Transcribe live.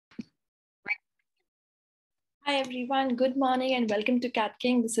Hi everyone, good morning and welcome to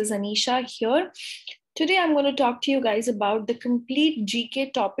CATKing. This is Anisha here. Today I'm going to talk to you guys about the complete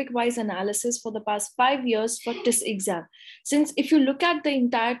GK topic-wise analysis for the past 5 years for TISS exam. Since if you look at the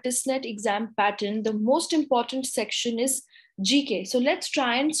entire TISSNET exam pattern, the most important section is GK. So let's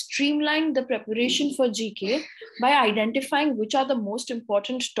try and streamline the preparation for GK by identifying which are the most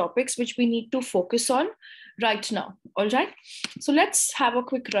important topics which we need to focus on right now. All right. So let's have a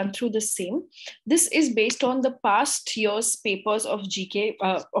quick run through the same. This is based on the past year's papers of GK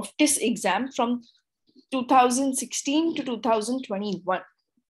of TISS exam from 2016 to 2021.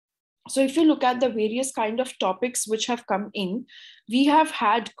 So if you look at the various kind of topics which have come in, we have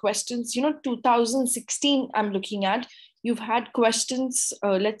had questions, 2016 I'm looking at, you've had questions.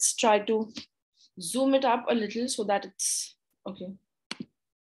 Let's try to zoom it up a little so that it's okay,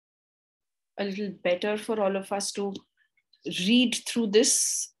 a little better for all of us to read through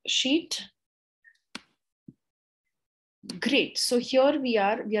this sheet. Great. So here we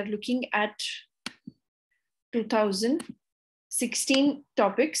are looking at 2016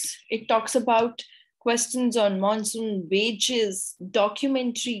 topics. It talks about questions on monsoon, wages,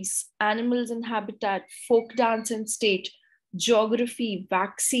 documentaries, animals and habitat, folk dance and state, geography,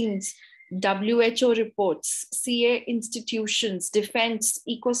 vaccines, WHO reports, CA institutions, defense,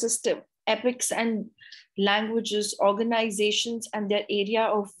 ecosystem, epics and languages, organizations and their area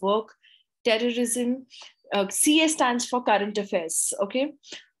of work, terrorism. CA stands for current affairs, okay?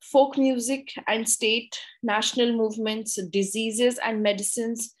 Folk music and state, national movements, diseases and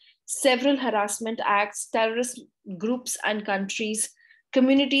medicines, several harassment acts, terrorist groups and countries,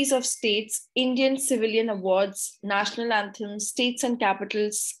 communities of states, Indian civilian awards, national anthems, states and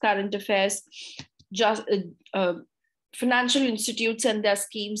capitals, current affairs, financial institutes and their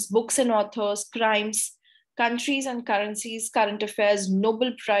schemes, books and authors, crimes, countries and currencies, current affairs,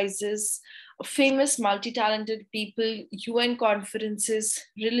 Nobel Prizes, famous multi-talented people, UN conferences,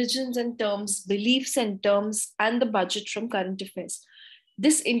 religions and terms, beliefs and terms, and the budget from current affairs.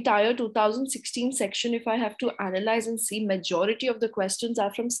 This entire 2016 section, if I have to analyze and see, majority of the questions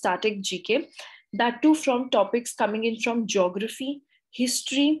are from static GK, that too from topics coming in from geography,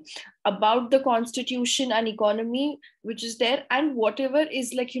 history, about the constitution and economy, which is there, and whatever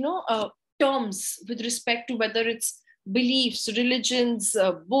is like, terms with respect to whether it's beliefs, religions,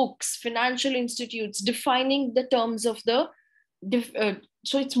 books, financial institutes, defining the terms of the,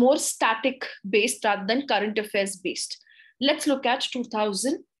 so it's more static based rather than current affairs based. Let's look at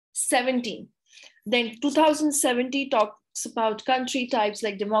 2017. Then 2017 talks about country types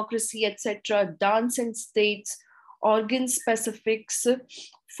like democracy, etc., dance and states, organ specifics,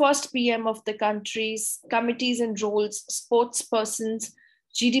 first PM of the countries, committees and roles, sports persons,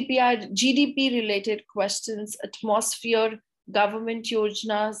 GDP related questions, atmosphere, government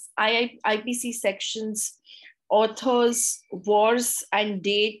yojanas, IPC sections, authors, wars and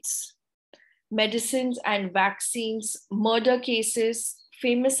dates, medicines and vaccines, murder cases,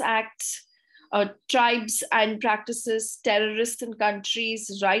 famous acts, tribes and practices, terrorists and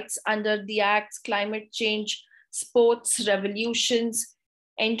countries, rights under the acts, climate change, sports, revolutions,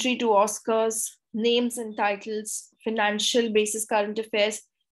 entry to Oscars, names and titles, financial basis, current affairs,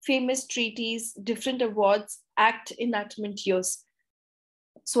 famous treaties, different awards, act enactment years.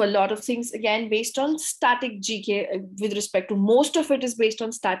 So a lot of things, again, based on static GK with respect to, most of it is based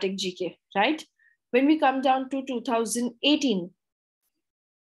on static GK, right? When we come down to 2018,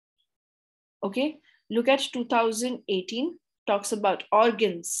 okay, look at 2018, talks about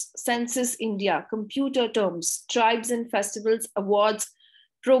organs, census India, computer terms, tribes and festivals, awards,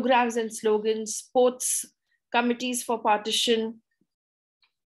 programs and slogans, sports, committees for partition,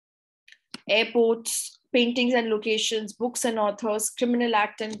 airports, paintings and locations, books and authors, criminal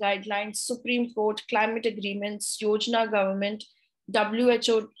act and guidelines, Supreme Court, climate agreements, Yojana government,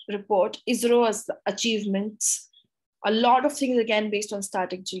 WHO report, ISRO achievements, a lot of things again based on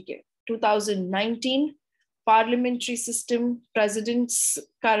static GK. 2019, parliamentary system, presidents,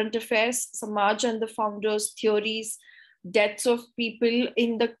 current affairs, Samaj and the founders, theories, deaths of people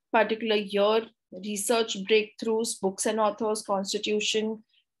in the particular year, research breakthroughs, books and authors, constitution,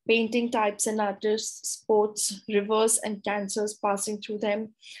 painting types and artists, sports, rivers and cancers passing through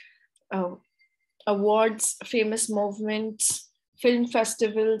them, awards, famous movements, film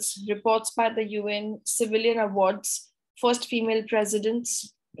festivals, reports by the UN, civilian awards, first female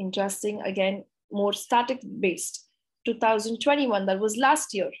presidents, interesting, again, more static based. 2021, that was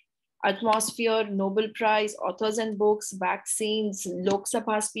last year, atmosphere, Nobel Prize, authors and books, vaccines, Lok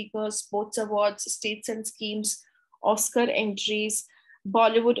Sabha speakers, sports awards, states and schemes, Oscar entries,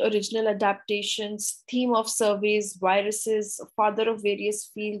 Bollywood original adaptations, theme of surveys, viruses, father of various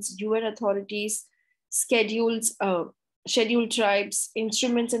fields, UN authorities, schedules, scheduled tribes,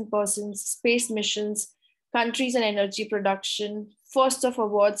 instruments and persons, space missions, countries and energy production, first of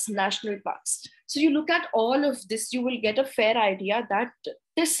awards, national parks. So you look at all of this, you will get a fair idea that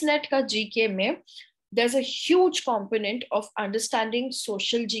TISSNET ka GK mein, there's a huge component of understanding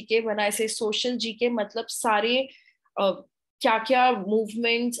social GK. When I say social GK, matlab sare kya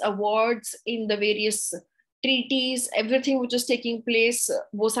movements, awards in the various treaties, everything which is taking place,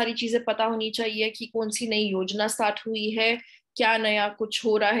 वो सारी चीजें पता होनी चाहिए कि कौन सी नई योजना स्टार्ट हुई है, क्या नया कुछ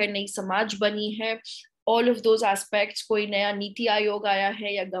हो रहा है, नई समाज बनी है, all of those aspects, कोई नया नीति आयोग आया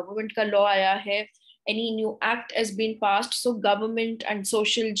है या गवर्नमेंट का लॉ आया है, any new act has been passed. So government and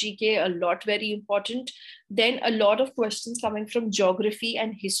social GK, a lot very important. Then a lot of questions coming from geography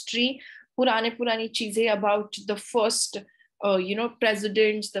and history, purani cheeze about the first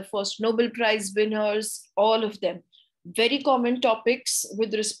presidents, the first Nobel Prize winners, all of them. Very common topics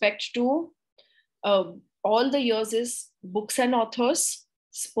with respect to all the years is books and authors,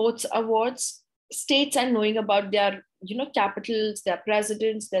 sports awards, states and knowing about their capitals, their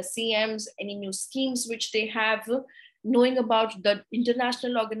presidents, their CMs, any new schemes which they have, knowing about the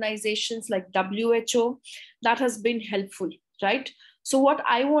international organizations like WHO, that has been helpful, right? So what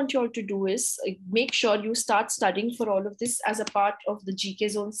I want you all to do is make sure you start studying for all of this as a part of the GK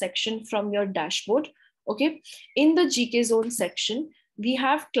Zone section from your dashboard, okay? In the GK Zone section, we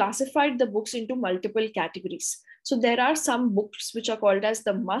have classified the books into multiple categories. So there are some books which are called as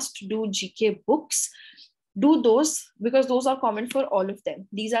the must-do GK books. Do those because those are common for all of them.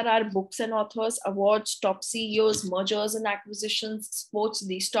 These are our books and authors, awards, top CEOs, mergers and acquisitions, sports,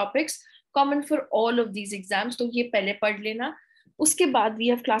 these topics, common for all of these exams. So ye pehle pad lena. Uske baad we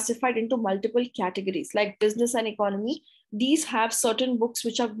have classified into multiple categories like business and economy. These have certain books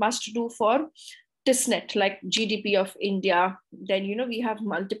which are must do for TISSNET, like GDP of India. Then, we have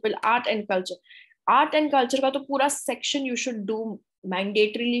multiple art and culture. Art and culture ka to pura section you should do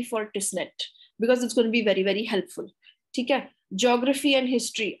mandatorily for TISSNET because it's going to be very, very helpful. Okay? Geography and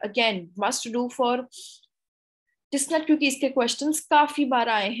history, again, must do for TISSNET क्योंकि इसके questions काफी बार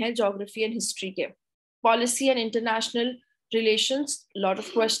आए हैं geography and history के. Policy and international relations, a lot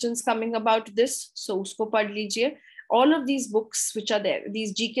of questions coming about this, so उसको पढ़ लीजिए. All of these books which are there,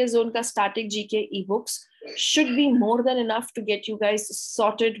 these GK Zone ka static GK ebooks should be more than enough to get you guys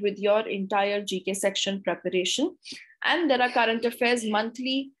sorted with your entire GK section preparation. And there are current affairs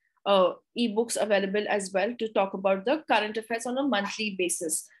monthly ebooks available as well to talk about the current affairs on a monthly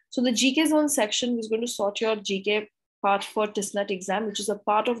basis. So the GK Zone section is going to sort your GK part for TISSNET exam, which is a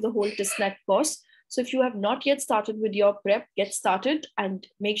part of the whole TISSNET course. So if you have not yet started with your prep, get started and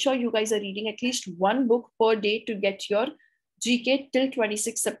make sure you guys are reading at least one book per day to get your GK till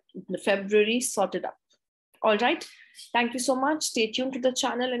 26th February sorted up. All right. Thank you so much. Stay tuned to the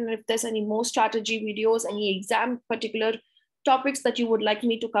channel. And if there's any more strategy videos, any exam particular topics that you would like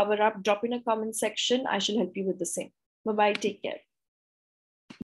me to cover up, drop in a comment section. I shall help you with the same. Bye-bye. Take care.